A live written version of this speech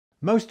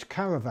Most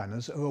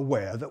caravanners are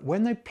aware that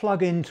when they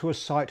plug into a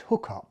site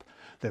hookup,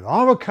 there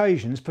are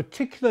occasions,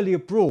 particularly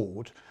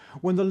abroad,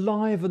 when the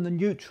live and the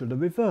neutral are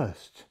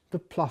reversed. The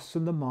plus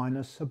and the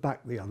minus are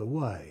back the other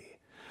way.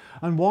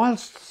 And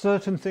whilst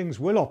certain things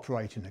will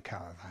operate in a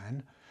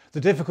caravan,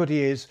 the difficulty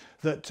is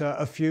that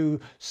a few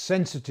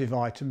sensitive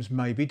items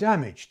may be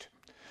damaged.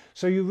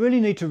 So you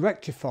really need to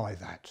rectify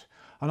that.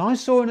 And I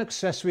saw an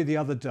accessory the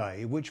other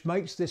day which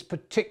makes this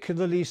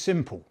particularly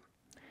simple.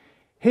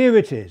 Here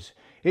it is.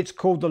 It's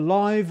called the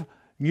Live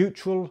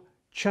Neutral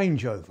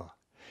Changeover.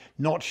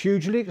 Not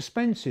hugely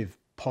expensive,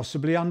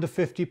 possibly under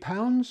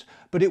 £50,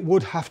 but it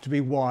would have to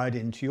be wired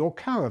into your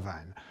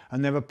caravan,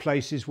 and there are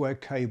places where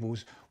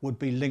cables would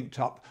be linked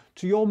up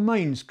to your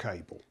mains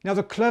cable. Now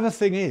the clever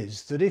thing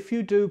is that if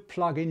you do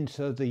plug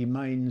into the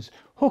mains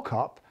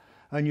hookup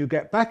and you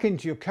get back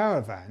into your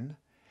caravan,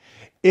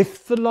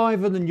 if the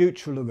live and the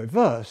neutral are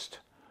reversed,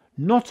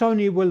 not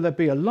only will there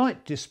be a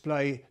light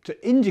display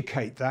to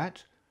indicate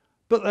that,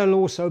 but there'll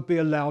also be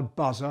a loud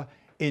buzzer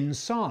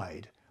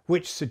inside,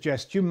 which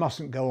suggests you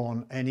mustn't go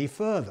on any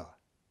further.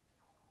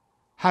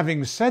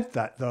 Having said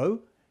that though,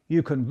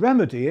 you can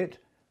remedy it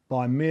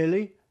by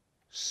merely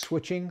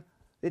switching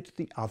it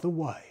the other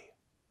way.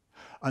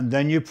 And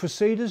then you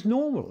proceed as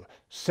normal,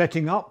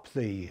 setting up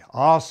the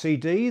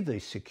RCD, the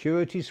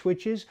security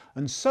switches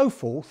and so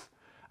forth,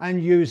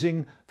 and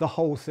using the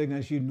whole thing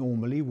as you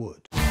normally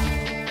would.